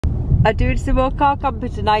I'm doing some more car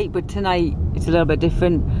camping tonight, but tonight it's a little bit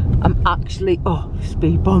different. I'm actually, oh,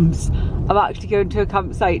 speed bumps. I'm actually going to a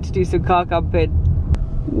campsite to do some car camping.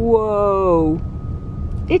 Whoa,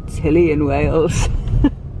 it's hilly in Wales.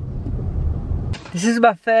 This is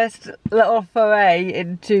my first little foray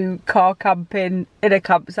into car camping in a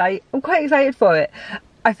campsite. I'm quite excited for it.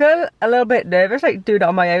 I feel a little bit nervous, like doing it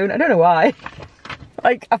on my own. I don't know why.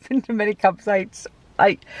 Like, I've been to many campsites.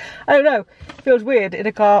 Like, I don't know, it feels weird in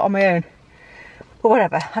a car on my own. But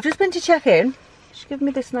whatever, I've just been to check in. She's given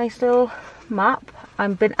me this nice little map.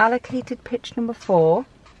 I've been allocated pitch number 4.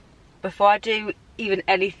 Before I do even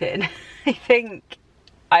anything, I think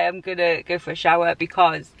I am gonna go for a shower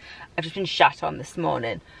because I've just been shat on this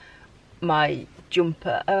morning. My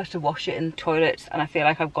jumper, I have to wash it in the toilets and I feel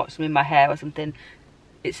like I've got some in my hair or something.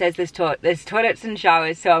 It says there's toilets and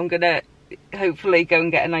showers, so I'm gonna hopefully go and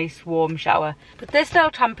get a nice warm shower. But this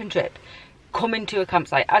little camping trip, coming to a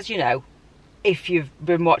campsite, as you know, if you've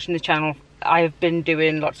been watching the channel, I've been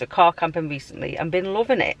doing lots of car camping recently and been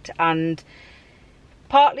loving it. And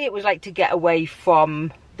partly it was like to get away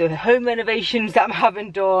from the home renovations that I'm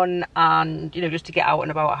having done, and you know, just to get out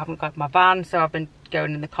and about. I haven't got my van, so I've been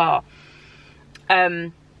going in the car,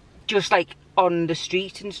 just like on the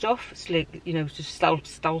street and stuff. It's like, you know, just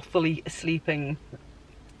stealthily sleeping.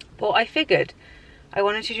 But I figured I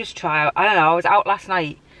wanted to just try out. I don't know, I was out last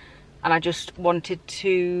night and I just wanted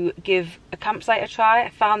to give a campsite a try. I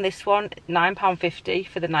found this one, £9.50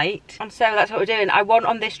 for the night. And so that's what we're doing. I want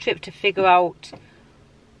on this trip to figure out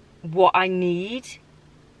what I need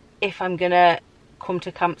if I'm gonna come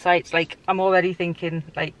to campsites. Like, I'm already thinking,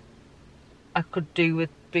 like, I could do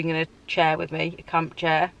with bringing a chair with me, a camp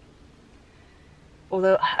chair.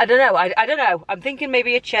 Although, I don't know, I don't know. I'm thinking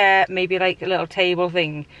maybe a chair, maybe like a little table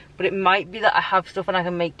thing. But it might be that I have stuff and I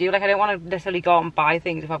can make do. Like, I don't want to necessarily go out and buy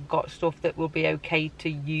things if I've got stuff that will be okay to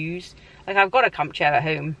use. Like, I've got a camp chair at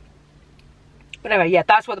home. But anyway, yeah,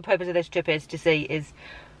 that's what the purpose of this trip is, to see is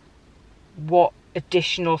what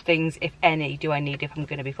additional things, if any, do I need if I'm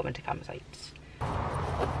going to be coming to campsites.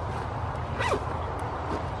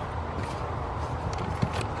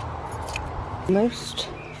 Almost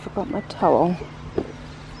forgot my towel.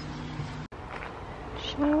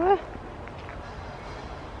 Shower.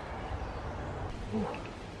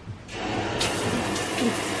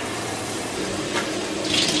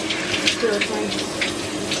 Feels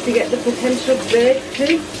nice to get the potential bird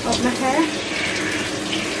poo off my hair.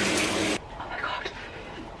 Oh my god,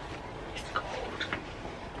 it's cold.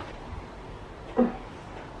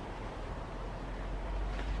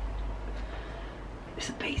 It's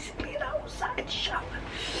basically an outside shower,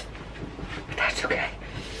 but that's okay.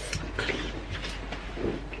 I'm clean.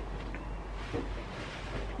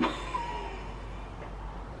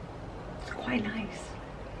 It's quite nice.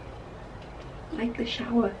 I like the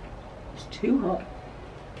shower. It's too hot.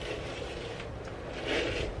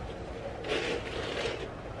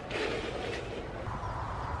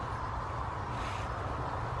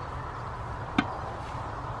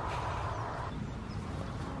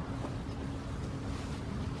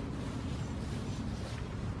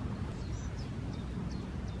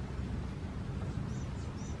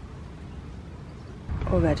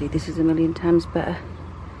 Already, this is a million times better.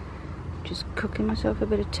 Just cooking myself a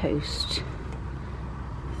bit of toast.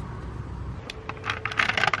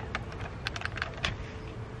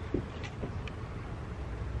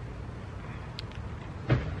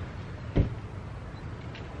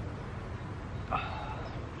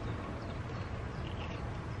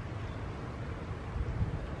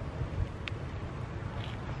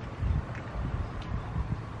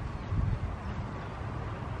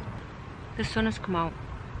 The sun has come out.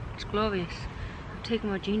 It's glorious. I've taken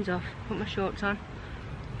my jeans off, put my shorts on,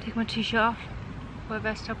 take my t-shirt off, put a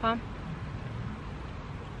vest top on.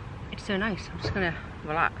 It's so nice. I'm just gonna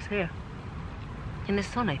relax here in the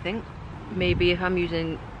sun, I think. Maybe if I'm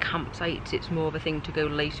using campsites, it's more of a thing to go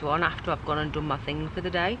later on after I've gone and done my thing for the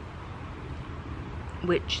day.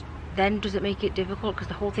 Which then does it make it difficult? Because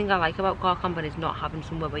the whole thing I like about car camping is not having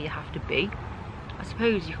somewhere where you have to be. I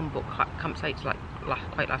suppose you can book campsites like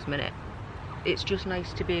quite last minute. It's just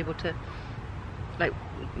nice to be able to, like,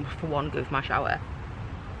 for one, go for my shower.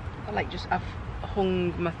 I like just, I've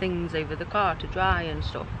hung my things over the car to dry and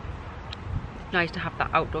stuff. Nice to have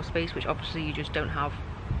that outdoor space, which obviously you just don't have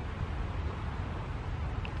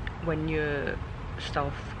when you're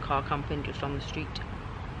stealth car camping just on the street.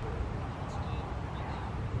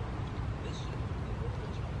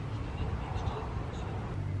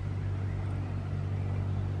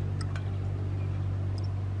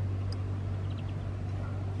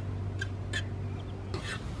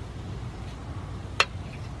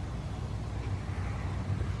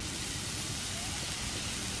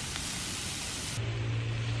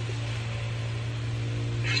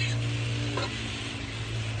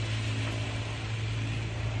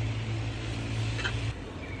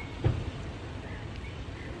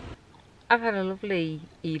 I've had a lovely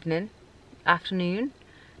afternoon,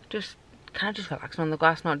 just kind of just relaxing on the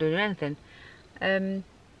grass, not doing anything. I've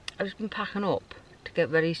just been packing up to get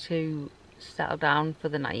ready to settle down for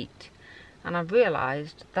the night, and I've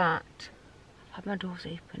realised that I've had my doors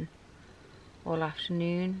open all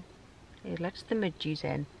afternoon. It lets the midges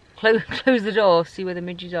in. Close the door, see where the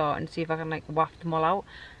midges are, and see if I can like waft them all out.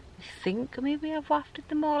 I think maybe I've wafted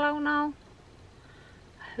them all out now.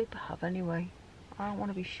 I hope I have anyway. I don't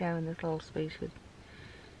want to be sharing this little space with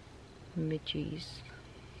midges.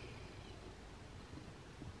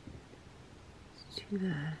 There's 2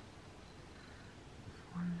 there. There's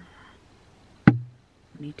 1 there.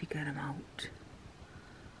 I need to get them out.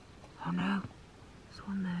 Oh no, there's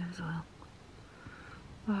 1 there as well.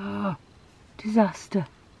 Oh, disaster.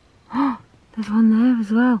 Oh, there's 1 there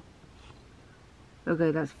as well.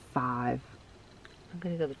 Okay, that's 5. I'm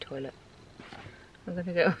gonna go to the toilet. I'm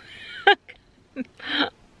gonna go.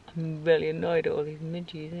 I'm really annoyed at all these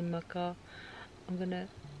midges in my car. I'm gonna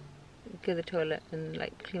go to the toilet and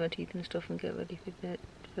like clean my teeth and stuff and get ready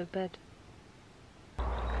for bed.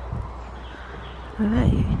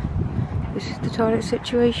 Alright, this is the toilet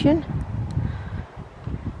situation.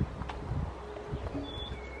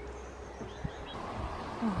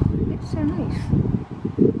 Oh, it's so nice.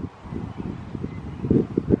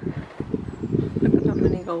 Look at that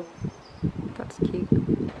mini goal. That's cute.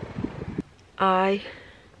 I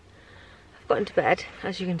have got into bed,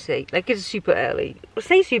 as you can see. Like, it's super early. I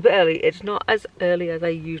say super early, it's not as early as I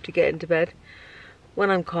usually get into bed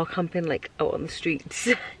when I'm car camping, like, out on the streets.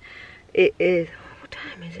 It is, what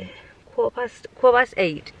time is it? Quarter past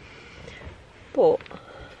 8. But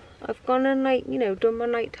I've gone and, like, you know, done my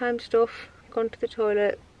nighttime stuff, gone to the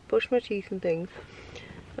toilet, brushed my teeth and things.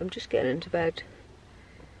 I'm just getting into bed.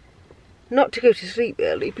 Not to go to sleep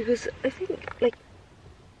early, because I think, like,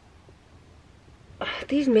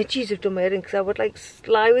 these midges have done my head in, because I would like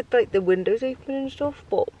lie with like the windows open and stuff,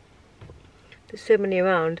 but there's so many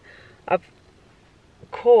around. I've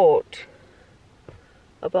caught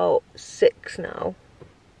about 6 now.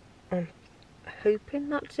 I'm hoping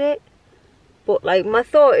that's it, but like my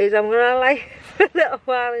thought is I'm gonna lie for a little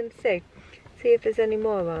while and see if there's any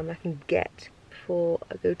more around I can get before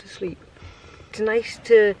I go to sleep. It's nice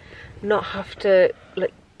to not have to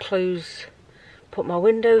like put my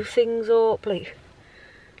window things up, like,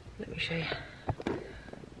 let me show you.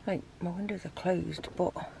 Like, my windows are closed,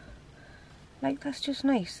 but like that's just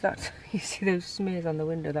nice. That's, you see those smears on the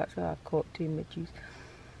window, that's where I've caught 2 midges.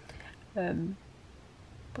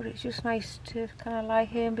 But it's just nice to kind of lie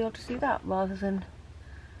here and be able to see that, rather than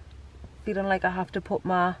feeling like I have to put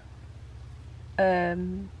my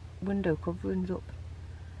window coverings up.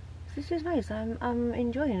 This is nice. I'm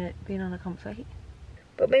enjoying it, being on a campsite.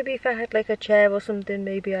 But maybe if I had like a chair or something,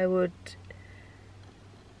 maybe I would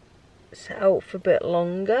set out for a bit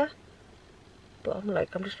longer. But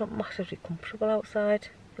I'm just not massively comfortable outside.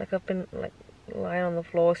 Like, I've been like lying on the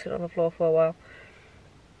floor, sitting on the floor for a while.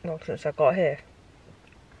 Well, since I got here.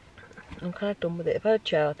 I'm kind of done with it. If I had a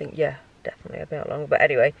chair, I think, yeah, definitely I'd be out longer. But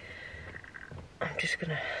anyway, I'm just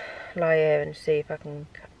gonna lie here and see if I can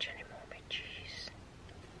catch any more midges.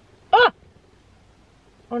 Ah!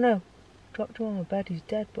 Oh no, dropped him on my bed, he's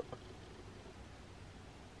dead, but...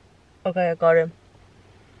 Okay, I got him.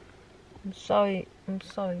 I'm sorry,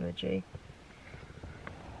 Reggie.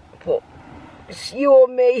 But it's you or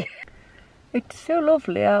me. It's so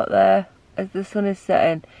lovely out there as the sun is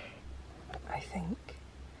setting. I think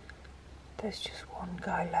there's just 1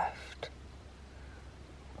 guy left.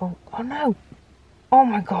 Oh no! Oh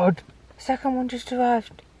my god! The second one just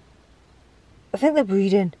arrived. I think they're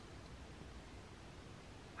breeding.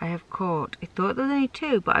 I have caught, I thought there was only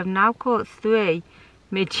 2, but I've now caught 3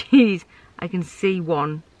 midges. I can see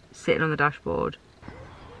 1 sitting on the dashboard.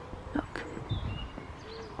 Look.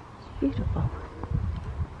 Beautiful.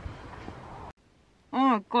 Oh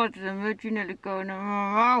my god, there's a midge nearly going in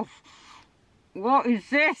my mouth. What is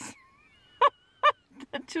this?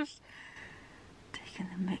 They're just taking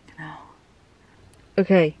the mick now.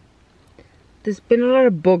 Okay. There's been a lot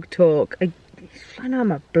of bug talk. It's flying out of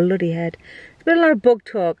my bloody head. There's been a lot of bug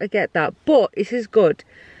talk, I get that. But this is good.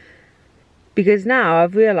 Because now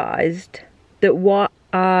I've realised that what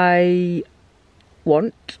I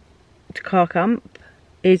want to car camp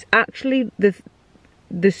is actually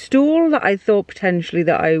the stool that I thought potentially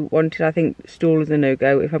that I wanted. I think stool is a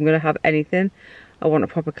no-go. If I'm going to have anything, I want a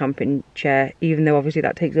proper camping chair, even though obviously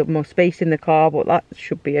that takes up more space in the car, but that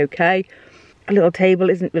should be okay. A little table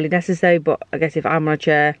isn't really necessary, but I guess if I'm on a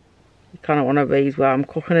chair, you kind of want to raise where I'm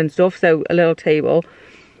cooking and stuff, so a little table.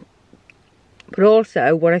 But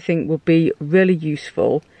also what I think would be really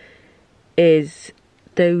useful is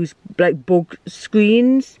those like bug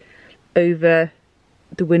screens over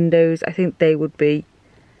the windows. I think they would be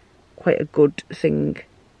quite a good thing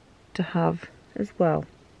to have as well,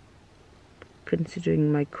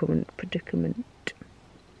 considering my current predicament.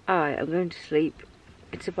 Alright, I'm going to sleep.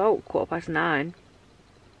 It's about 9:15,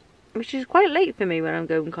 which is quite late for me when I'm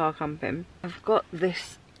going car camping. I've got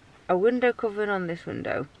a window covering on this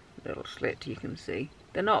window, little slit you can see.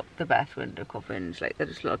 They're not the best window coverings, like they're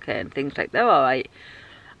just okay and things like they're alright.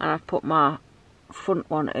 And I've put my front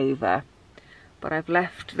one over, but I've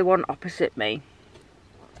left the one opposite me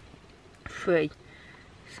free,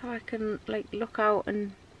 so I can like look out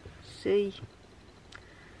and see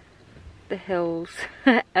the hills.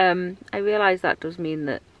 I realise that does mean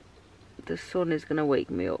that the sun is gonna wake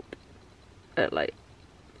me up at like,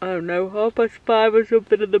 I don't know, 5:30 or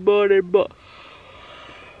something in the morning, but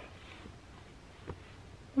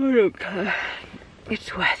I don't care.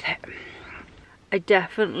 It's worth it. I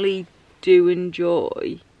definitely do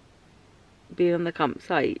enjoy being on the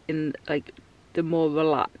campsite in like the more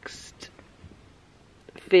relaxed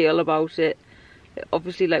feel about it.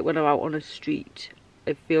 Obviously, like when I'm out on a street,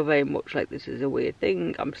 I feel very much like this is a weird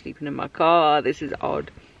thing. I'm sleeping in my car, this is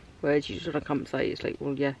odd. Whereas you just on a campsite, it's like,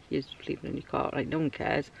 well, yeah, you're sleeping in your car, like no one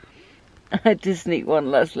cares. I had to sneak one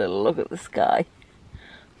last little look at the sky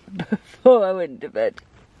before I went to bed.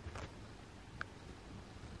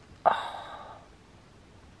 Oh,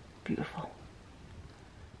 beautiful.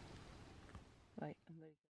 Right, I'm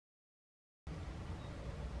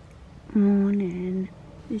ready. Morning.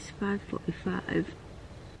 It's 5:45.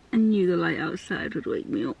 I knew the light outside would wake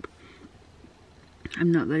me up.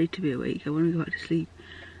 I'm not ready to be awake. I want to go back to sleep,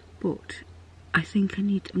 but I think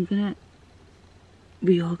I'm gonna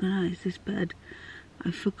reorganise this bed.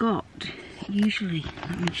 I forgot. Usually,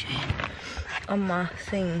 let me show you. On my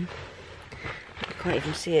thing, you can't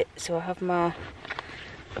even see it. So I have my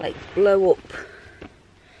like blow up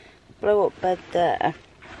bed there.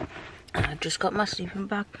 And I've just got my sleeping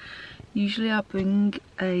bag. Usually I bring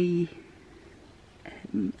a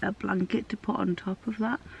blanket to put on top of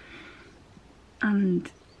that,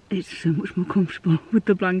 and it's so much more comfortable with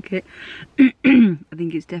the blanket. I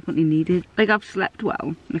think it's definitely needed. Like I've slept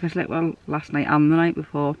well, like I slept well last night and the night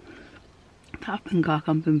before. I've been car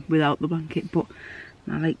camping without the blanket, but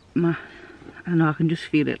I don't know, I can just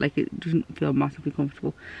feel it, like it doesn't feel massively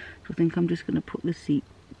comfortable. So I think I'm just going to put the seat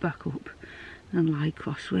back up and lie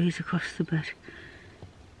crossways across the bed,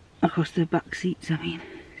 across the back seats, I mean.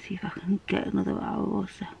 See if I can get another hour or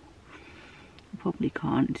so. I probably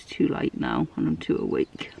can't, it's too late now and I'm too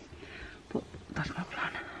awake, but that's my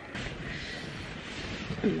plan.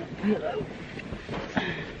 Pillow.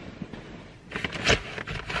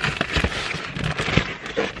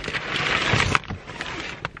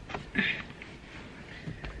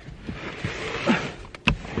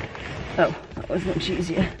 Oh, that was much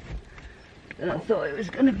easier than I thought it was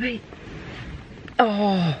going to be.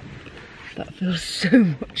 Oh, that feels so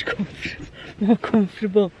much more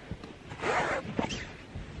comfortable.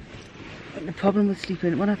 But the problem with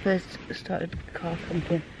sleeping, when I first started car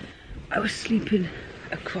camping, I was sleeping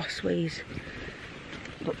crossways,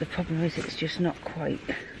 but the problem is it's just not quite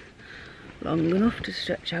long enough to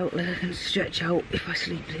stretch out. Like I can stretch out if I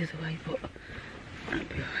sleep the other way, but I'll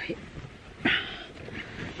be alright.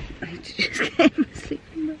 I need to just get my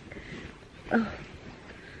sleeping bag. Oh.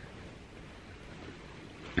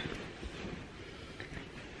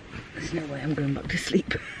 There's no way I'm going back to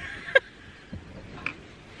sleep.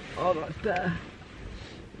 Oh, that's better.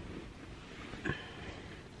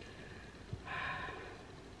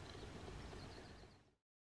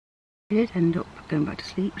 I did end up going back to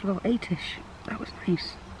sleep at about 8ish. That was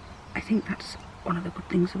nice. I think that's one of the good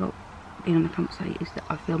things about being on the campsite, is that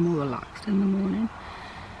I feel more relaxed in the morning.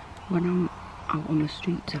 When I'm out on the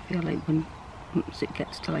streets, I feel like once it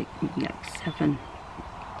gets to like maybe like 7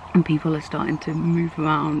 and people are starting to move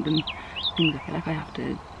around and things, I feel like I have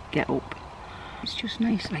to get up. It's just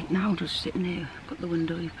nice, like now just sitting here, got the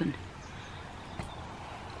window open.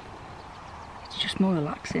 It's just more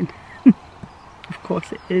relaxing. Of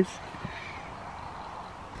course it is.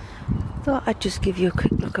 Thought I'd just give you a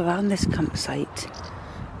quick look around this campsite.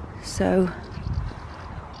 So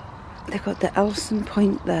they've got the Elson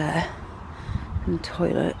Point there and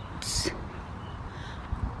toilets.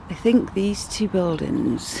 I think these two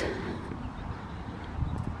buildings,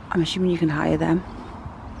 I'm assuming you can hire them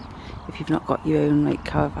if you've not got your own like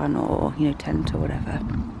caravan or, you know, tent or whatever.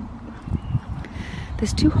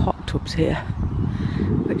 There's 2 hot tubs here,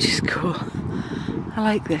 which is cool. I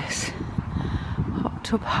like this. Hot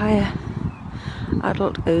tub hire,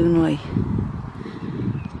 adult only.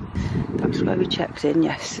 That's where we checked in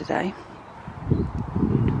yesterday.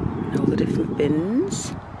 and all the different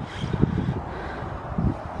bins.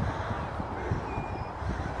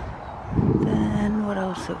 Then what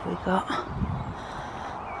else have we got?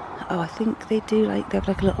 Oh, I think they do like, they have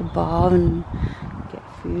like a little bar and get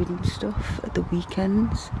food and stuff at the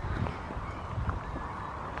weekends.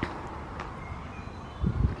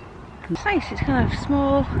 It's nice, it's kind of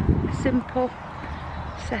small, simple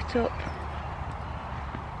setup.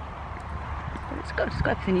 But it's got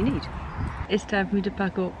everything you need. It's time for me to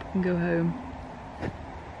pack up and go home.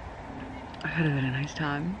 I had a really nice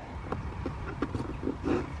time.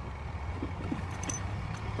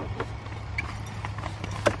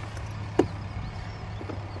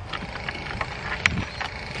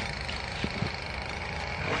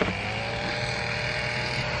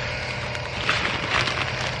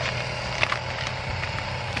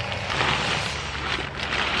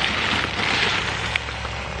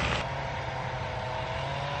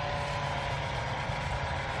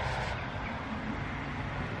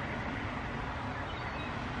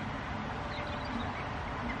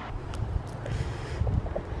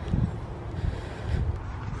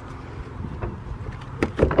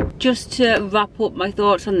 Just to wrap up my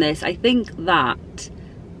thoughts on this, I think that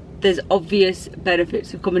there's obvious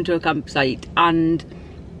benefits of coming to a campsite, and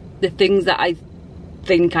the things that I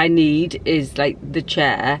think I need is like the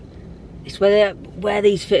chair. It's where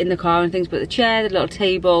these fit in the car and things, but the chair, the little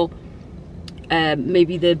table,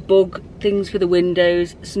 maybe the bug things for the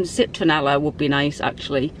windows, some citronella would be nice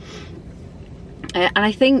actually. And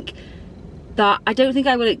I think that I don't think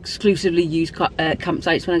I will exclusively use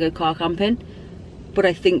campsites when I go car camping. But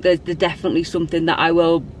I think there's definitely something that I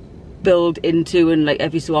will build into, and like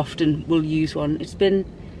every so often we'll use one. It's been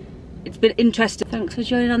interesting. Thanks for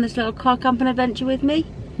joining on this little car camping adventure with me.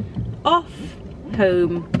 Off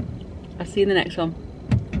home. I'll see you in the next one.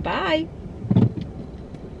 Bye.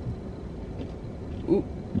 Ooh.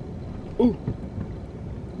 Ooh.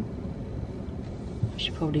 I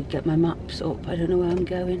should probably get my maps up. I don't know where I'm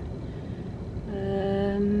going.